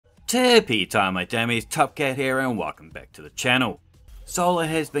Tippy time my dammies, Top Cat here and welcome back to the channel. Solar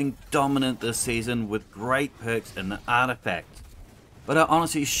has been dominant this season with great perks in the artifact, but I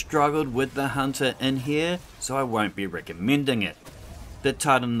honestly struggled with the Hunter in here, so I won't be recommending it. The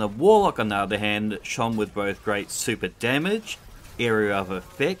Titan and the Warlock on the other hand shone with both great super damage, area of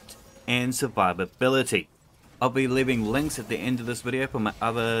effect and survivability. I'll be leaving links at the end of this video for my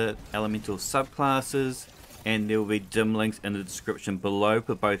other elemental subclasses, and there will be dim links in the description below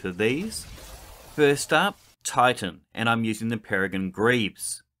for both of these. First up, Titan, and I'm using the Peregrine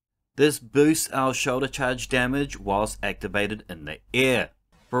Greaves. This boosts our shoulder charge damage whilst activated in the air.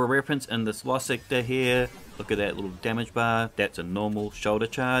 For reference, in this lost sector here, look at that little damage bar, that's a normal shoulder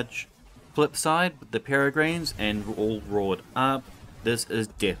charge. Flip side, with the Peregrines and all roared up, this is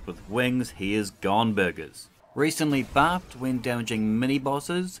Death with Wings, he is gone burgers. Recently buffed when damaging mini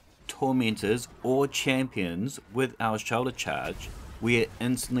bosses, tormentors or champions with our shoulder charge, we are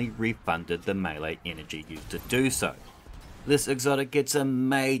instantly refunded the melee energy used to do so. This exotic gets a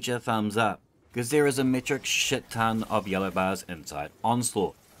major thumbs up, because there is a metric shit ton of yellow bars inside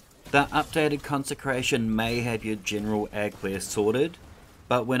Onslaught. The updated consecration may have your general ag clear sorted,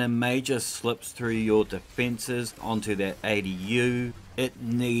 but when a major slips through your defenses onto that ADU, it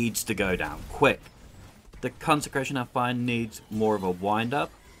needs to go down quick. The consecration I find needs more of a wind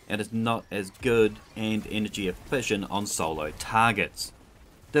up, and is not as good and energy efficient on solo targets.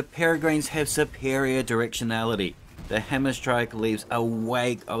 The Peregrines have superior directionality. The Hammer Strike leaves a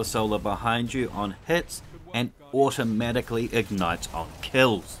wake of solar behind you on hits and automatically ignites on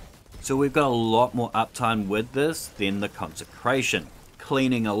kills. So we've got a lot more uptime with this than the consecration,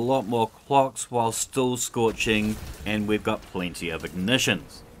 cleaning a lot more clocks while still scorching, and we've got plenty of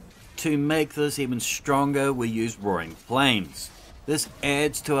ignitions. To make this even stronger, we use Roaring Flames. This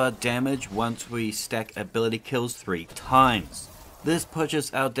adds to our damage once we stack ability kills 3 times. This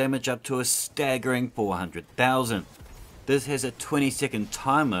pushes our damage up to a staggering 400,000. This has a 20-second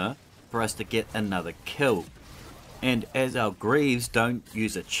timer for us to get another kill. And as our Greaves don't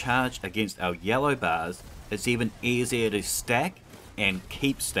use a charge against our yellow bars, it's even easier to stack and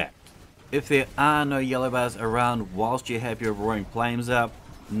keep stacked. If there are no yellow bars around whilst you have your Roaring Flames up,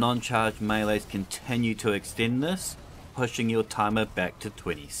 non-charged melees continue to extend this, pushing your timer back to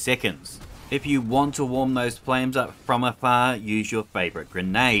 20 seconds. If you want to warm those flames up from afar, use your favorite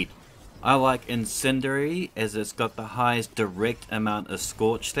grenade. I like Incendiary as it's got the highest direct amount of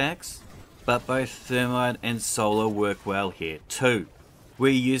scorch stacks, but both Thermite and Solar work well here too.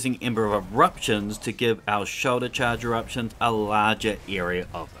 We're using Ember of Eruptions to give our shoulder charge eruptions a larger area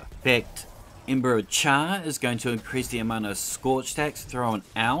of effect. Ember of Char is going to increase the amount of scorch stacks thrown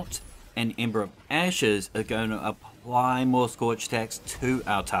out, and Ember of Ashes are going to apply more scorch stacks to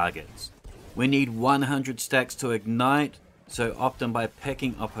our targets. We need 100 stacks to ignite, so often by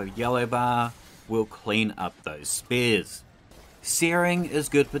picking up a yellow bar, we'll clean up those spares. Searing is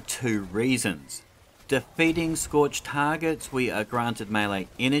good for 2 reasons. Defeating scorched targets, we are granted melee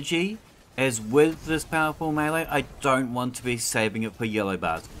energy, as with this powerful melee, I don't want to be saving it for yellow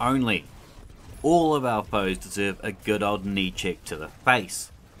bars only. All of our foes deserve a good old knee check to the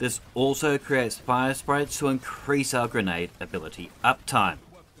face. This also creates fire sprites to increase our grenade ability uptime.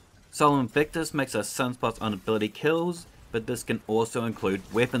 Sol Invictus makes us sunspots on ability kills, but this can also include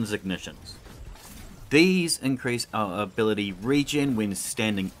weapons ignitions. These increase our ability regen when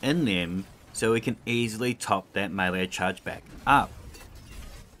standing in them, so we can easily top that melee charge back up.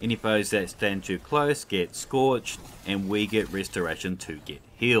 Any foes that stand too close get scorched, and we get restoration to get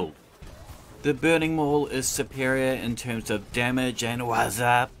healed. The Burning Maul is superior in terms of damage and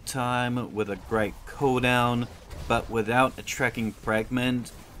up time with a great cooldown, but without a tracking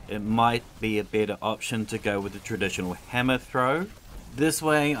fragment, it might be a better option to go with the traditional hammer throw. This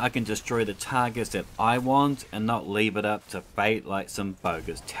way I can destroy the targets that I want and not leave it up to fate like some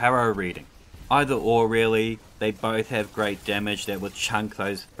bogus tarot reading. Either or really, they both have great damage that will chunk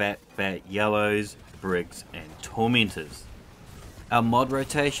those fat yellows, Briggs and Tormentors. Our mod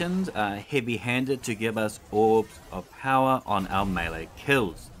rotations are heavy-handed to give us orbs of power on our melee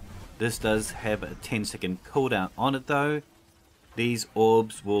kills. This does have a 10-second cooldown on it though. These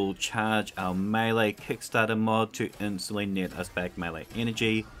orbs will charge our melee Kickstarter mod to instantly net us back melee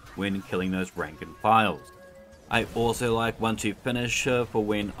energy when killing those rank and files. I also like 1-2 finisher for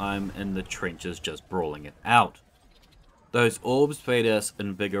when I'm in the trenches just brawling it out. Those orbs feed us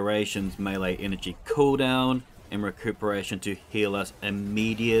Invigoration's melee energy cooldown and recuperation to heal us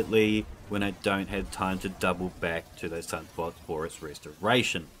immediately when I don't have time to double back to those sunspots for its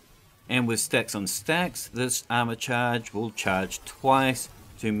restoration. And with stacks on stacks, this armor charge will charge twice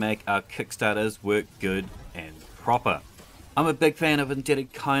to make our Kickstarters work good and proper. I'm a big fan of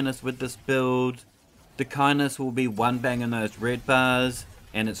Indebted Kindness with this build. The kindness will be one bang in those red bars,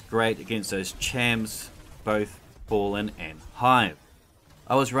 and it's great against those champs, both Fallen and Hive.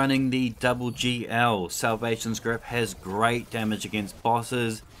 I was running the double GL. Salvation's Grip has great damage against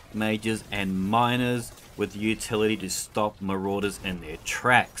bosses, mages and miners, with the utility to stop marauders in their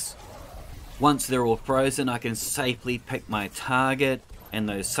tracks. Once they're all frozen, I can safely pick my target, and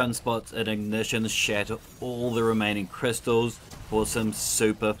those sunspots and ignitions shatter all the remaining crystals for some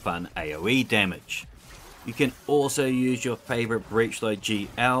super fun AoE damage. You can also use your favorite Breachload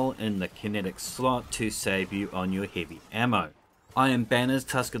GL in the kinetic slot to save you on your heavy ammo. Iron Banner's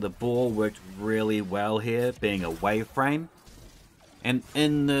Tusk of the Boar worked really well here, being a wave frame. And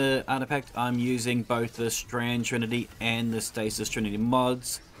in the artifact I'm using both the Strand Trinity and the Stasis Trinity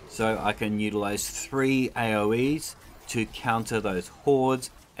mods, so I can utilize 3 AoEs to counter those hordes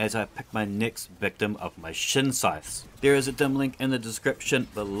as I pick my next victim of my shin scythes. There is a dim link in the description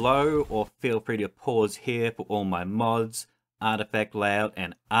below, or feel free to pause here for all my mods, artifact layout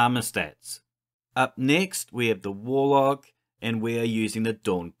and armor stats. Up next we have the Warlock, and we are using the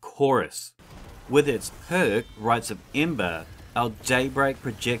Dawn Chorus. With its perk, Rites of Ember, our Daybreak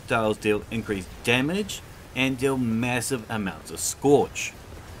projectiles deal increased damage and deal massive amounts of Scorch.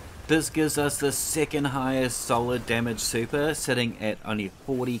 This gives us the second highest solar damage super, sitting at only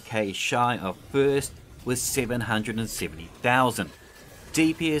 40k shy of first with 770,000.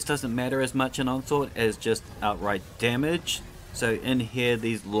 DPS doesn't matter as much in Onslaught as just outright damage, so in here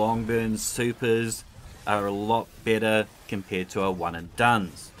these long burn supers are a lot better compared to our one and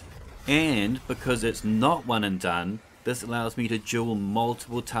dones. And because it's not one and done, this allows me to duel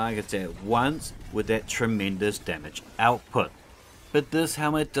multiple targets at once with that tremendous damage output. But this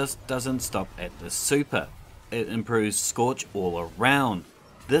helmet just doesn't stop at the super. It improves Scorch all around.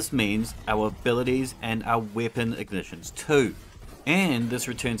 This means our abilities and our weapon ignitions too. And this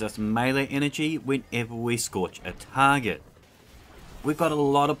returns us melee energy whenever we Scorch a target. We've got a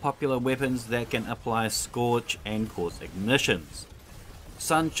lot of popular weapons that can apply Scorch and cause ignitions.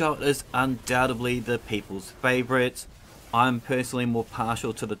 Sunshot is undoubtedly the people's favourite. I'm personally more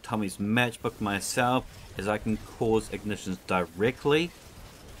partial to the Tommy's Matchbook myself, as I can cause ignitions directly,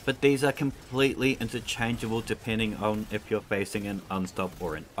 but these are completely interchangeable depending on if you're facing an Unstop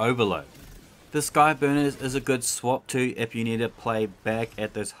or an Overload. The Skyburners is a good swap to if you need to play back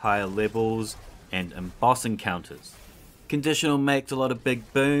at those higher levels and in boss encounters. Conditional makes a lot of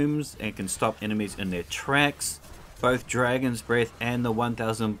big booms and can stop enemies in their tracks. Both Dragon's Breath and the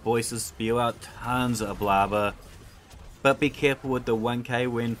 1000 Voices spew out tons of lava, but be careful with the 1k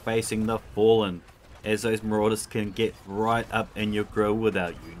when facing the Fallen, as those marauders can get right up in your grill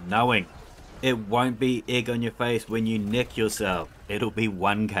without you knowing. It won't be egg on your face when you neck yourself, it'll be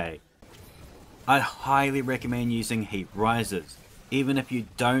 1k. I highly recommend using Heat Risers. Even if you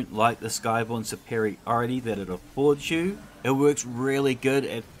don't like the Skyborn superiority that it affords you, it works really good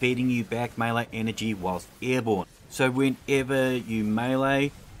at feeding you back melee energy whilst airborne. So whenever you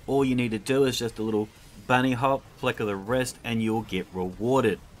melee, all you need to do is just a little bunny hop, flick of the wrist, and you'll get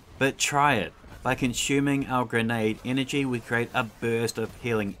rewarded. But try it. By consuming our grenade energy, we create a burst of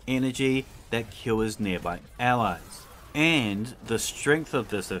healing energy that cures nearby allies. And the strength of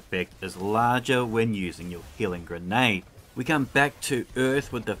this effect is larger when using your healing grenade. We come back to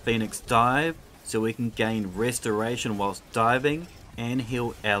Earth with the Phoenix Dive, so we can gain restoration whilst diving and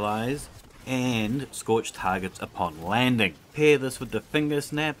heal allies and scorch targets upon landing. Pair this with the Finger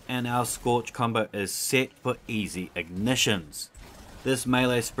Snap and our Scorch combo is set for easy ignitions. This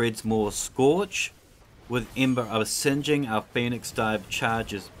melee spreads more Scorch. With Ember of Singeing, our Phoenix Dive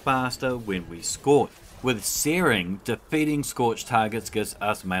charges faster when we Scorch. With Searing, defeating Scorch targets gives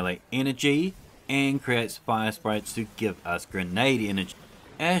us melee energy and creates fire sprites to give us grenade energy.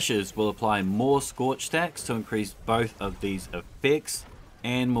 Ashes will apply more Scorch stacks to increase both of these effects,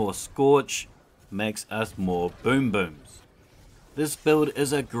 and more Scorch makes us more Boom Booms. This build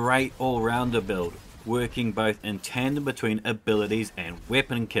is a great all-rounder build, working both in tandem between abilities and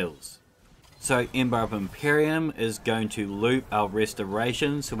weapon kills. So Ember of Imperium is going to loop our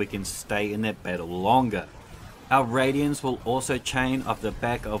restoration so we can stay in that battle longer. Our Radiance will also chain off the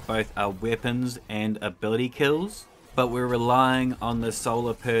back of both our weapons and ability kills, but we're relying on the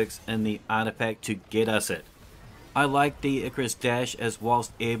solar perks in the artifact to get us it. I like the Icarus Dash, as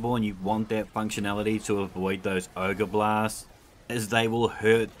whilst airborne you want that functionality to avoid those Ogre Blasts, as they will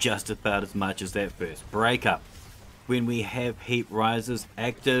hurt just about as much as that first breakup. When we have Heat Risers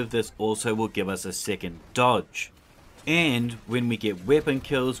active, this also will give us a second dodge. And when we get weapon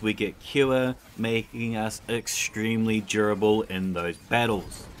kills, we get Cure, making us extremely durable in those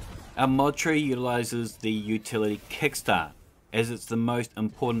battles. Our mod tree utilizes the utility Kickstart. as it's the most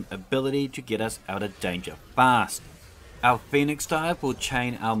important ability to get us out of danger fast. Our Phoenix Dive will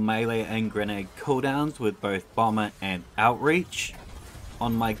chain our melee and grenade cooldowns with both Bomber and Outreach.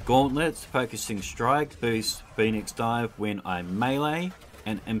 On my gauntlets, Focusing Strike boosts Phoenix Dive when I melee,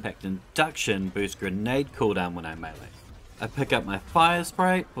 and Impact Induction boosts grenade cooldown when I melee. I pick up my Fire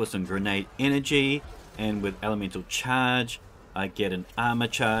Spray for some grenade energy, and with Elemental Charge, I get an armor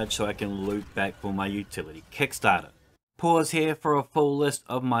charge so I can loot back for my utility Kickstarter. Pause here for a full list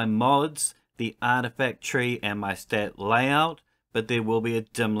of my mods, the artifact tree and my stat layout, but there will be a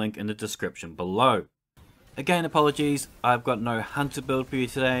dim link in the description below. Again, apologies, I've got no hunter build for you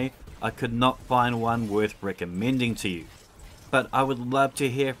today. I could not find one worth recommending to you. But I would love to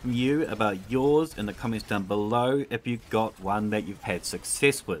hear from you about yours in the comments down below if you've got one that you've had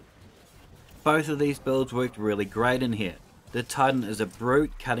success with. Both of these builds worked really great in here. The Titan is a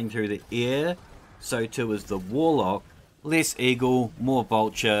brute cutting through the air, so too is the Warlock. Less eagle, more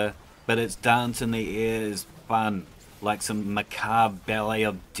vulture, but its dance in the air is fun, like some macabre ballet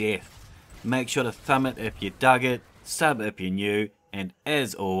of death. Make sure to thumb it if you dug it, sub if you're new, and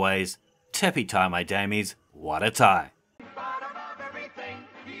as always, tippy tie my damies, what a tie. Bottom of everything,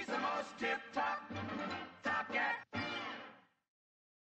 he's the most tip-top.